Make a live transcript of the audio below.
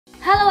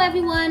Hello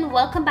everyone,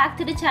 welcome back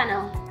to the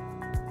channel.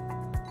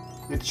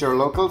 It's your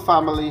local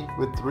family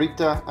with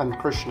Rita and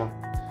Krishna.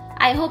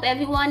 I hope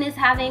everyone is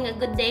having a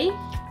good day.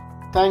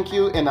 Thank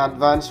you in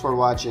advance for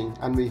watching,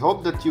 and we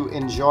hope that you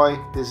enjoy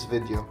this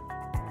video.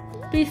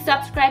 Please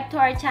subscribe to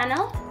our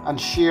channel And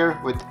share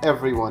with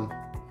everyone.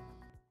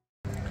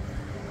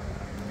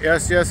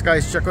 Yes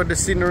guys, check out the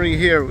scenery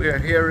here. We are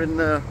here in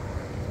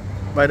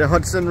by the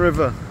Hudson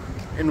River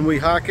in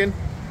Weehawken.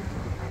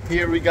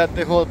 Here we got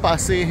the whole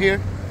posse here.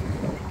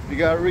 We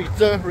got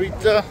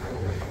Rita,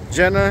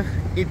 Jenna,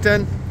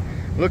 Ethan.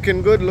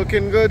 Looking good.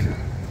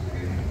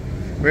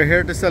 We're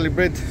here to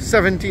celebrate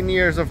 17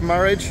 years of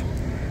marriage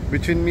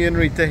between me and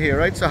Rita here,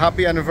 right? So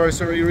happy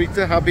anniversary,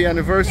 Rita. Happy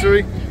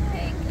anniversary.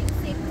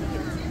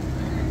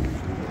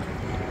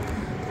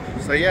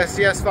 So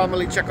yes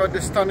family, check out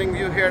this stunning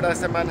view here. That's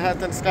the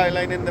Manhattan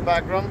skyline in the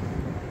background.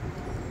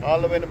 All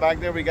the way in the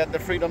back there we got the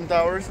Freedom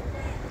Towers.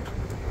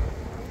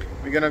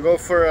 We're gonna go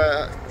for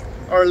a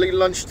early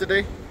lunch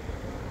today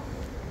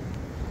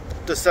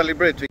to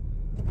celebrate.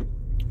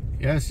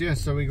 Yes,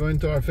 so we're going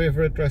to our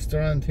favorite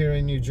restaurant here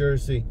in New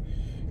Jersey.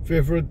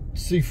 Favorite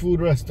seafood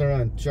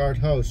restaurant, Chart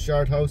House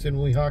in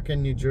Weehawken,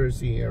 New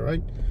Jersey here,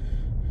 right?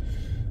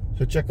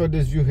 So check out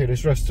this view here.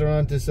 This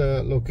restaurant is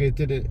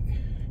located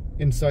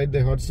inside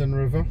the Hudson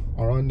River,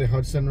 or on the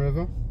Hudson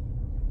River.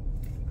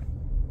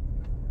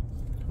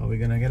 So we're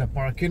gonna get a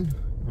parking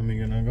and we're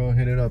gonna go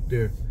head it up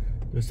there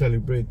to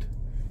celebrate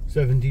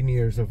 17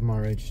 years of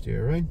marriage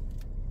there, right?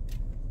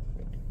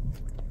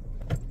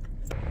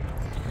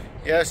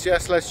 Yes,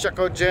 let's check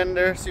out Jen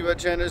there, see what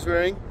Jen is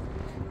wearing.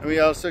 And we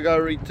also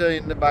got Rita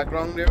in the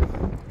background there.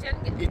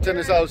 Ethan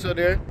is also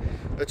there.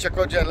 Let's check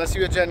out Jen, let's see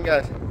what Jen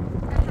got. I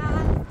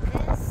have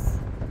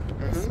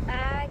this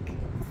bag,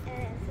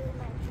 and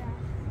my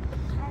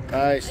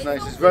dress.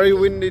 Nice. It's very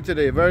windy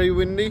today, very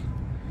windy.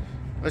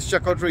 Let's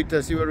check out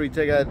Rita, see what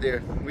Rita got there.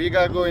 What you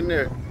got going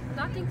there?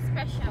 Nothing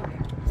special,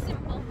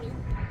 simple blue.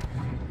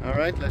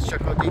 Alright, let's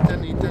check out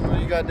Ethan. Ethan, what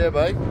you got there,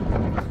 bye?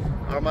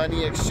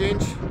 Armani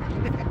Exchange.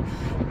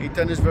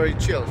 Ethan is very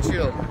chill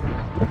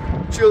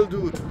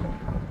dude.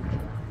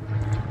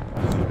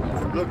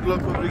 Look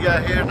what we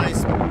got here.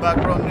 Nice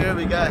background here.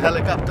 We got a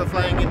helicopter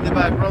flying in the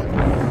background.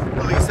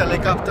 Police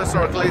helicopter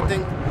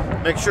circulating.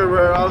 Make sure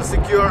we're all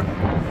secure.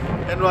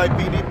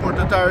 NYPD Port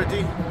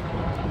Authority.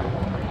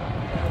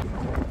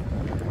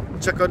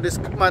 Check out this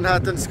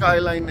Manhattan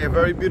skyline there.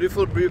 Very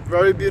beautiful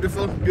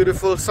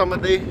summer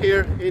day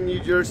here in New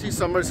Jersey.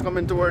 Summer's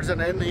coming towards an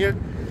end here,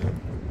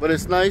 but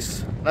it's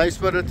nice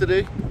weather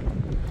today.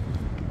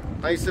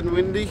 Nice and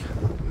windy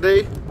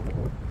day.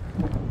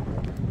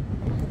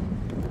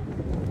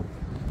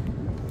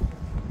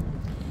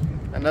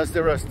 And that's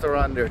the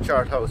restaurant there,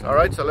 Chart House.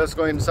 Alright, so let's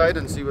go inside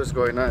and see what's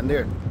going on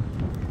there.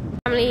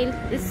 Family,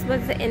 this is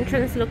what the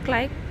entrance look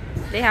like.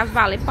 They have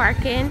valet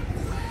parking,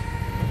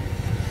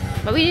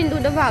 but we didn't do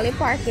the valet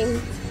parking.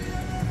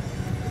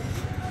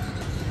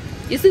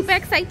 You super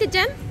excited,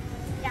 Jen?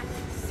 Yeah.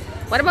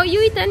 What about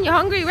you, Ethan? You're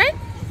hungry, right?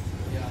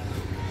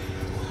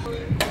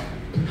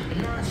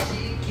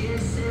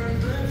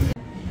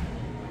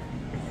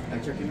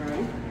 Checking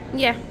already?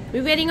 Yeah,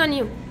 we're waiting on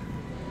you.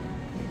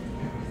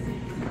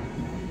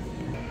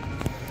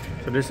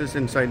 So this is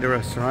inside the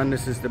restaurant.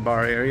 This is the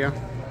bar area.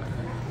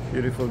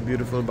 Beautiful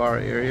bar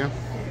area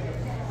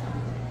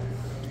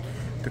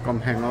to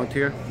come hang out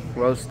here.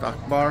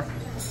 Well-stocked bar.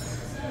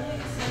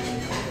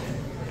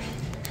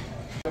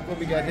 Look what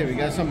we got here. We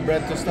got some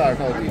bread to start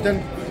out.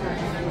 Ethan,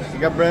 we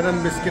got bread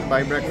and biscuit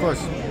by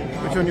breakfast.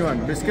 Which one you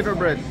want? Biscuit or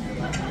bread?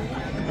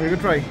 You can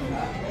try.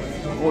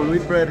 Whole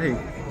wheat bread, hey.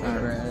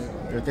 Alright.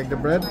 You take the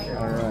bread?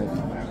 Alright.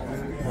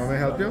 Want me to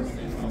help you?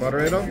 Butter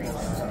it up.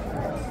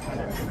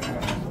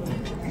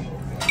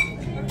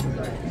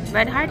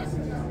 Bread hard?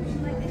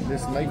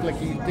 This knife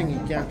like eating, you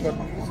can't put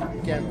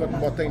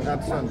butter in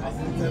that son.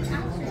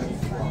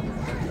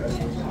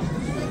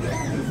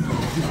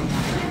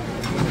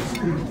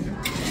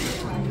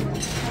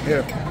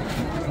 Here,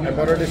 I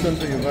butter this one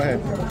to you, go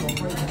ahead.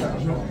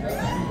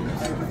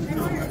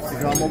 If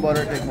you want more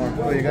butter, take more.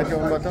 Oh, you got your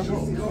own butter?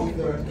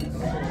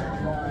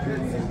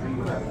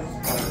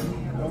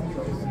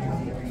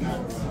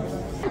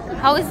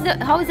 How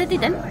is it,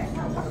 Ethan? 10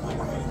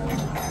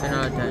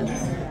 out of 10.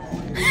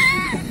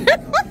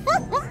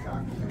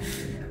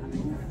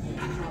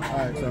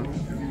 Alright, so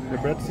the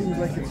bread seems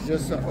like it's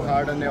just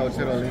hard on the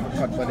outside, only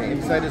cut, but the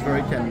inside is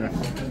very tender.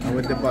 And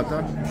with the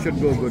butter, should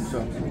go good.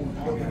 So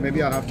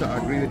maybe I'll have to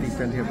agree with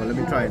Ethan here, but let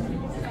me try it.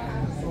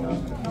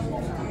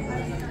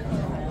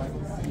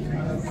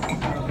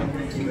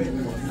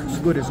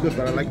 It's good,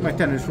 but I like my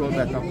tennis roll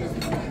better.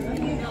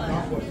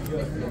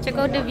 Check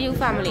out the view,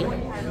 family.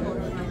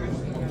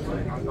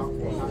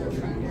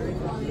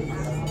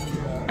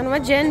 And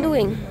what Jen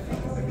doing?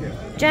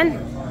 Jen,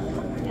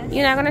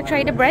 you're not gonna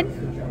try the bread?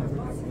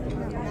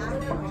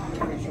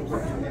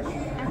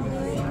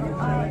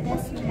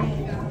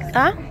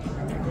 Huh?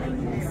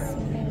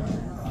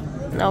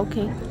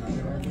 Okay.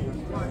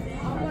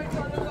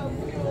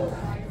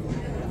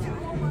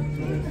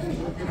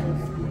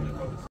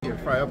 Here,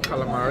 fry up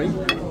calamari.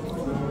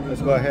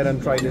 let's go ahead and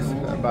try this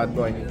bad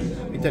boy.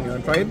 Ethan, you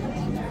want to try it?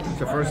 It's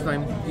the first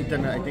time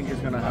Ethan, I think, is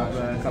going to have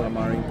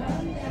calamari.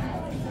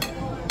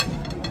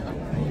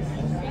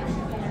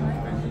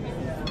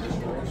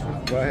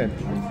 Go ahead.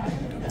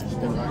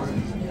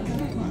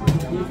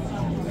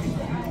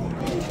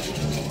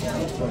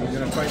 So we're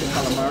going to try the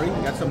calamari.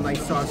 Got some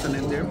nice sauce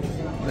in there.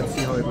 Let's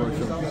see how it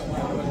works out.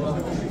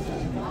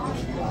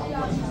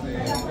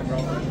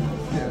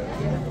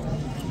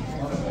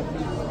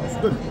 It's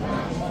good.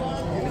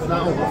 It's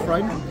not over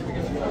fried.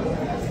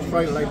 It's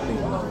fried lightly.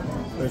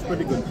 So it's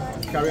pretty good.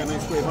 Carry a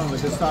nice flavor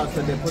with the sauce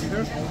that they put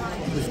there.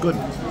 It's good.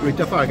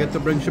 Rita forgot to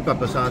bring she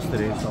pepper sauce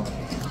today, so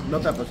no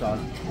pepper sauce.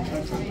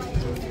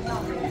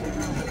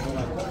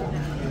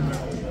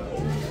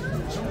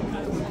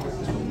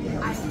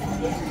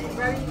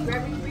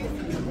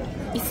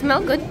 It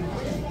smells good.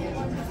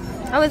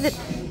 How is it?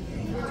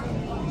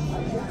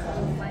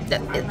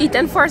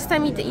 Eaten first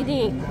time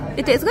eating.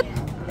 It tastes good.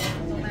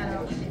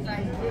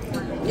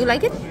 You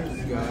like it?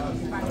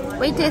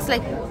 What it tastes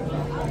like?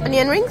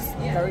 Onion rings?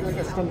 Carry like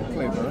a shrimp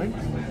flavor, right?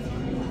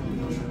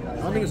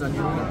 I don't think it's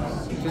onion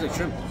rings. It tastes like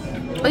shrimp.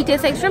 Oh, it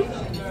tastes like shrimp?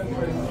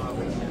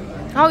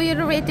 How you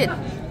rate it?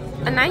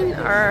 A 9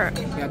 or?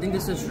 Yeah, I think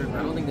this is shrimp.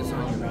 I don't think this is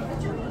onion ring.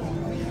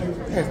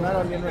 Yeah, it's not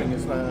onion ring.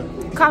 It's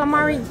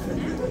Calamari.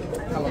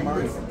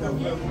 calamari.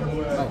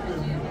 Oh.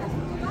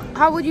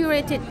 How would you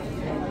rate it?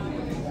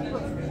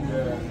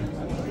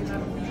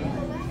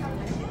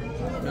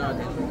 No,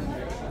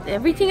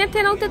 Everything a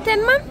 10 out of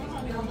 10, man?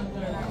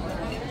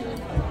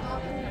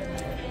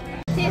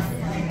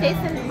 Taste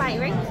and buy,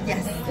 right?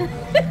 Yes.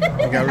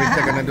 Yeah,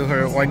 Rita gonna do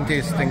her wine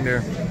tasting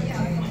there.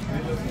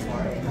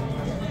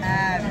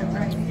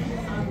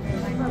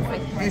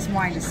 This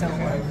wine is so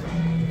good.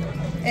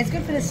 It's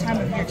good for this time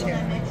of year too.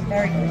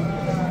 Very good.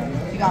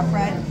 You got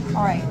bread?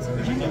 All right.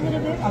 Drink a little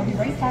bit. I'll be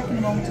right back in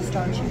a moment to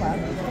start you up.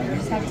 You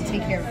just have to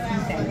take care of a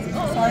few things.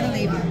 Sorry to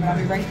leave you, but I'll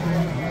be right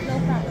back. No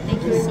problem.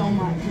 Thank you so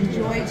much.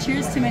 Enjoy.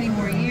 Cheers to many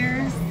more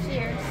years.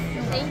 Cheers.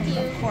 Thank you.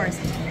 Of course.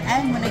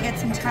 And when I get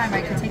some time,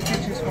 I can take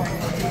pictures for you.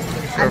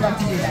 I'd love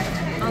to do that.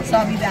 Okay. So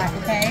I'll be back,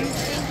 okay?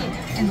 Thank you.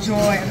 Enjoy.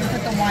 I'm going to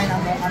put the wine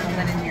on the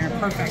lid in here.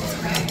 Perfect.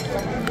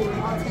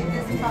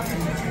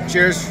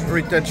 Cheers,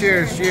 Rita.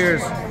 Cheers,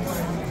 cheers.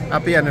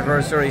 Happy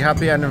anniversary.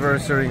 Happy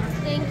anniversary.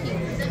 Thank you.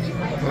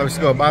 Let's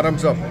go.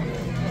 Bottoms up.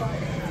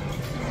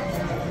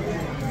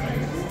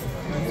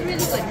 It's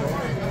really good.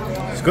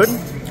 It's good.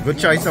 Good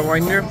choice of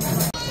wine there.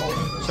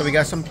 So we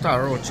got some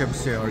taro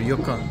chips here, or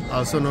yucca,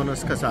 also known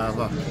as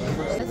cassava.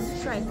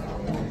 Let's try.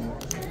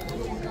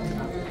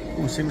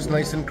 Ooh, seems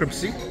nice and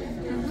crispy.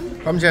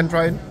 Come, Jen,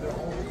 try it.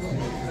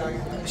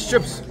 It's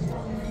chips.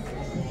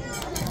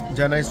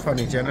 Jenna is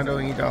funny. Jenna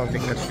don't eat all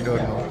things that she don't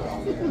know.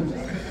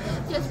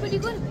 It's pretty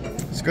good.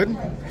 It's good?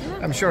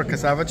 I'm sure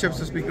cassava chips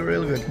is speaking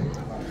real good.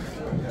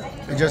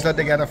 It's just that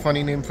they got a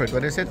funny name for it.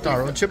 What is it?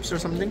 Taro chips or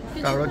something?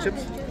 Taro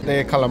chips?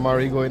 The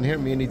calamari go in here.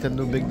 Me and Ethan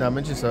do big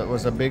damage. It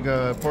was a big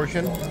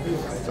portion.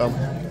 So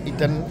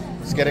Ethan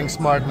is getting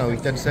smart now.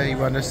 Ethan said he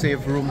want to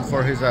save room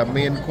for his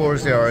main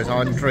course there, or his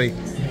entree.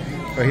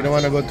 But he don't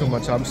want to go too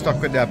much. So I'm stuck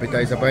with the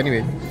appetizer. But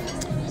anyway,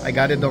 I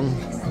got it down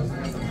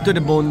to the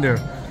bone there.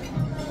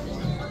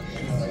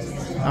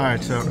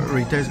 Alright, so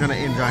Rita is going to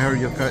enjoy her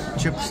yucca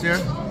chips there,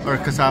 or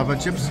cassava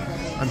chips,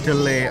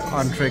 until the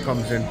entree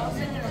comes in.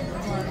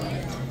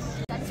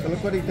 So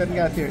look what Ethan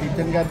got here.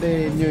 Ethan got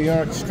the New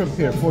York strip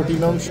here,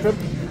 14-ounce strip.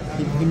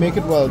 He make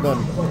it well done.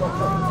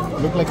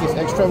 Look like it's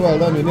extra well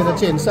done. You need a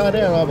chainsaw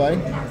there, Rabbi.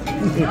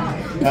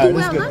 Alright,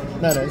 that's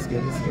good. No, it's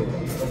good, it's good.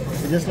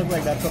 It just look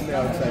like that from the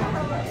outside.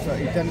 So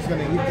Ethan's going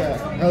to eat a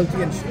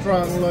healthy and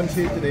strong lunch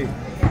here today.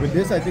 With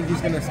this, I think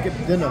he's going to skip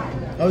dinner.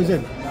 How is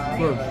it?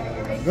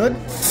 Good?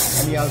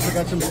 And he also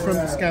got some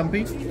shrimp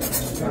scampi.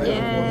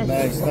 Yes.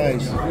 Nice,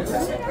 nice.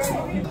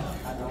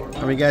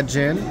 And we got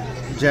Jen.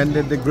 Jen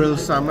did the grilled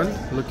salmon.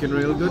 Looking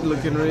real good,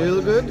 looking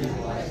real good.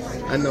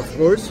 And of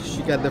course,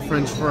 she got the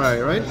French fry,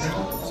 right?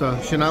 So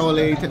she now will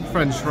eat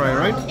French fry,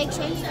 right?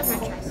 Exchange the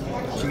French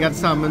fries. She got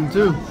salmon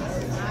too.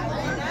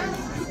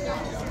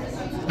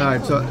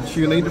 Alright, so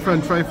she'll eat the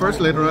French fry first.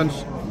 Later on,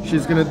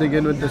 she's gonna dig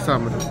in with the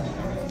salmon.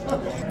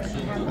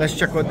 Let's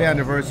check out the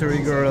anniversary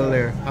girl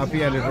there.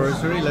 Happy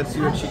anniversary. Let's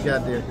see what she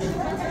got there.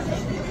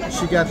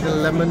 She got the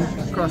lemon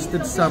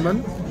crusted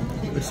salmon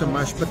with some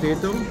mashed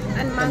potato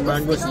and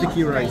mango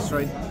sticky rice,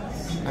 right?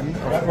 And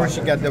of course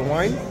she got the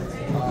wine.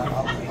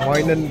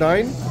 Wine and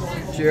dine.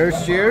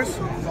 Cheers, cheers.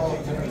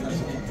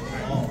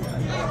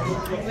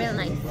 Real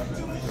nice.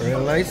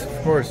 Real nice,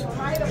 of course.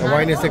 The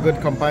wine is a good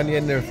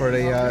companion there for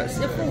the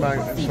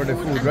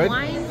food, right?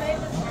 Wine,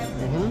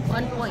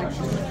 1 point.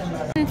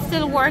 I'm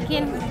still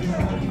working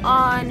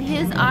on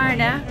his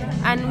order,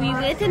 and we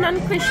waiting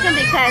on Krishna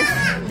because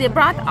they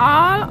brought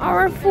all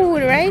our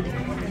food, right?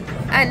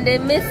 And they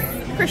miss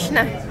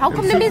Krishna. How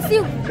come they miss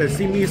you? They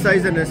see me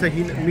size and they say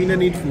me no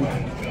need food.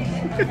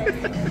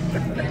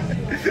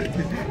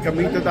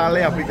 Kami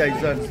totally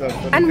appetizer and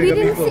stuff. And we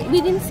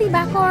didn't see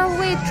back our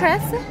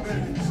waitress.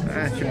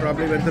 She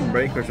probably went on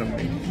break or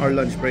something, or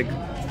lunch break.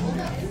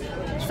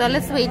 So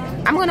let's wait.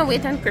 I'm gonna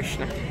wait on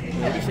Krishna.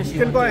 You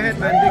can go ahead,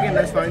 man. Dig in,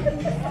 that's fine.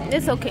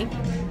 It's okay.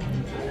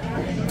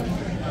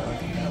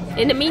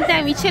 In the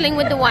meantime, we're chilling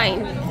with the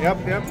wine.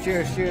 Yep.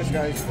 Cheers,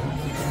 guys.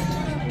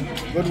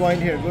 Good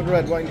wine here. Good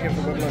red wine here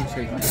for good lunch.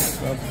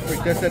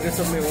 Quick, this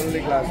is my only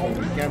glass.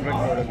 You can't drink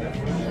more than that.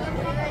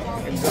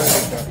 Enjoy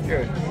it.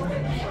 Cheers.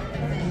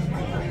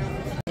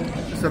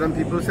 Certain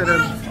people said I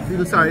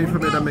feel sorry for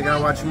me that I'm going to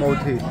watch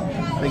Mouth.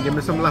 They give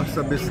me some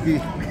lobster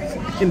biscuit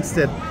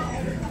instead.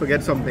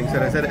 Forget something. So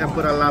I said I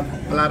put a lot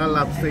of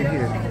lobster in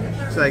here.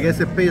 So I guess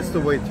it pays to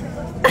wait.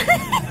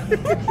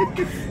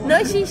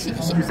 No, she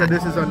said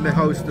this is on the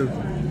house too.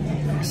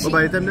 But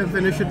by the time they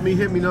finish with me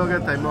here, me not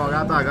get time. I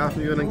got bag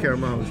after you and care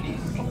my house.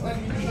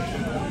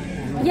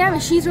 Yeah,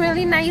 but she's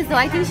really nice though.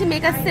 I think she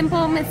make a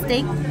simple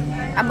mistake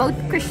about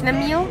Krishna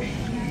meal.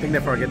 I think they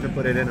forget to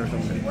put it in or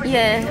something.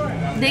 Yeah,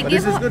 they But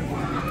give this is her. good.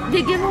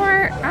 They give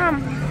her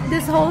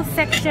this whole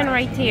section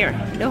right here.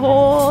 The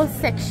whole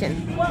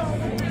section.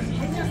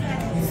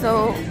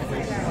 So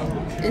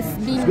it's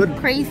been good.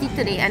 crazy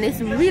today, and it's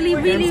really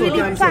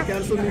packed.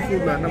 Cancel me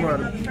food, man. No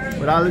matter.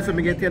 But I'll listen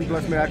to get 10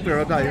 plus me. I clear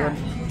out that one.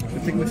 I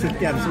think we should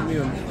cancel me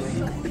on.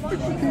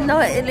 No,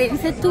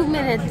 it's a 2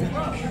 minutes.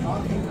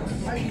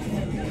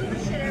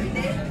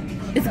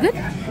 It's good.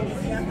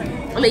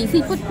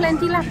 Lazy put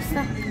plenty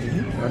lobster.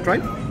 Want to try?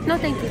 No,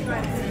 thank you.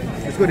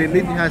 It's good.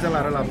 It has a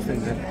lot of lobster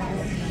in there.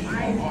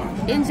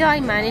 Enjoy,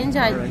 man.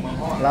 Enjoy. Right.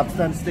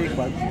 Lobster and steak,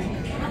 man.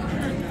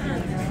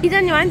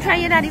 Ethan, you want to try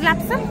your daddy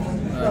lobster?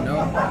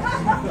 No.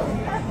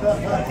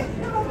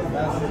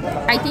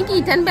 I think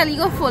Ethan belly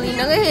go full. You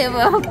know,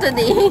 have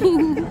today.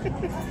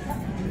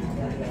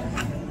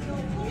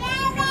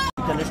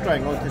 Ethan is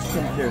trying out this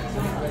shrimp here.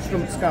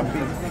 Shrimp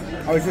scampi.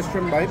 How is this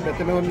shrimp, right?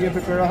 Better know when you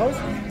prepare a house?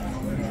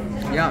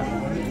 Yeah.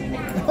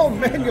 Oh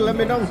man, you let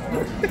me know.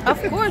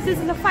 Of course, this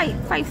is a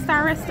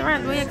five-star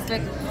restaurant. What do you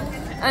expect?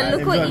 And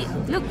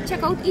look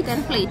check out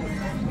Ethan's plate.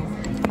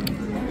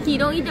 He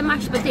don't eat the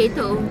mashed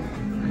potato,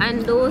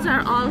 and those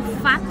are all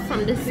fat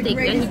from the steak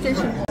that he took.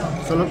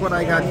 So look what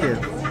I got here.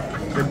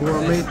 The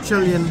gourmet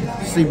Chilean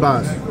sea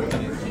bass.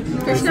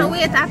 Krishna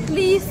wait at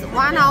least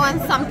 1 hour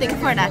and something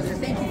for that.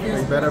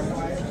 You better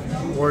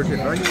worth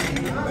it, right?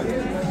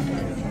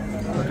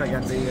 Look, I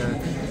got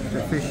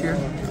the fish here.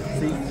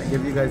 See, I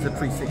give you guys a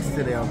 360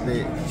 today of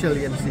the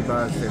Chilean sea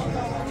bass here.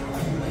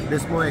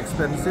 This more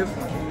expensive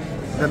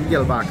than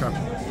gilbaka.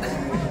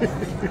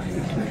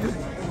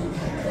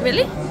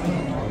 Really?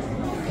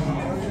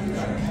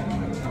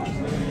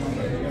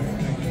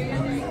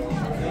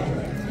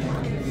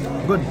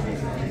 Good.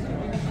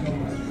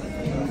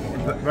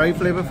 Very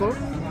flavorful.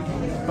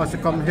 Plus you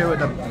come here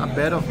with a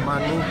bed of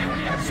mango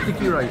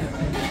sticky rice.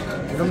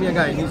 You know me a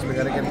guy needs, we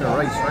gotta get the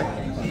rice, right?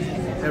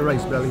 A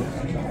rice belly.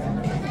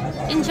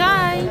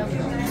 Enjoy.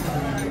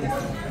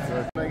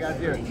 What I got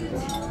here.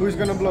 Who's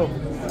gonna blow?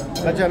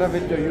 Lajana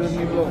Victor, you and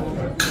me blow.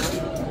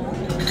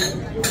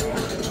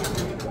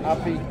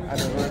 Happy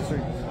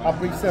anniversary.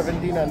 Happy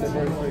 17th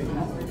anniversary.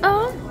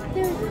 Oh,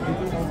 here.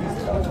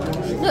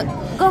 Look,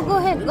 go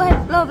ahead, blow.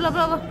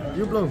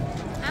 You blow.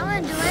 I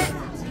want to do it.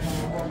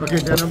 Okay,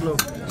 Jana blow.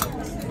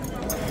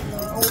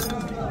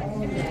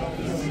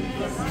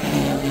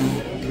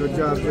 Good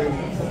job, man.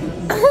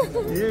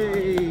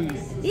 Yay!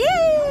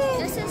 Yay!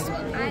 This is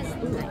what I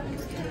like.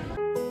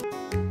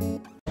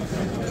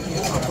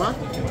 Papa?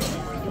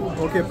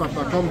 Okay,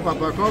 Papa, come,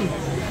 Papa, come.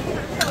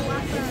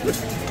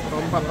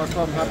 Come, Papa,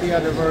 come. Happy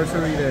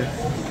anniversary there.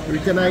 We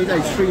can eat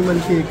ice cream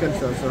and cake and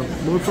stuff, so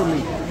more for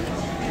me.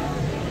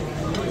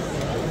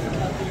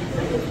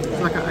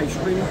 It's like an ice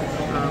cream,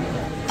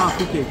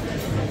 coffee cake.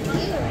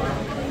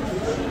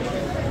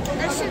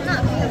 That should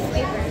not be a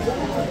flavor.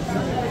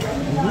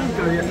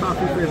 Carry a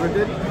coffee flavored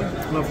it.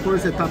 And of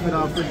course, they top it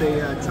off with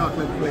the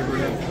chocolate flavor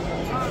there.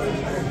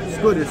 It's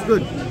good, it's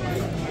good.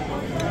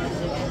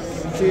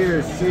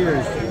 Cheers,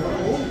 cheers.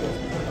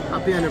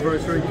 Happy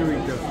anniversary to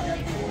Rita.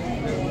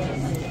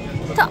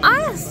 To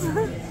us.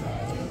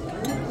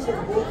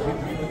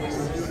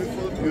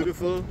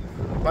 Beautiful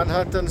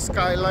Manhattan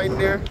skyline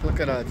there. Look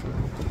at that.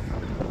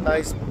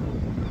 Nice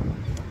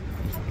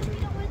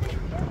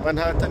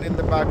Manhattan in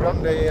the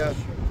background. The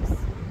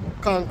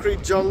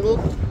concrete jungle.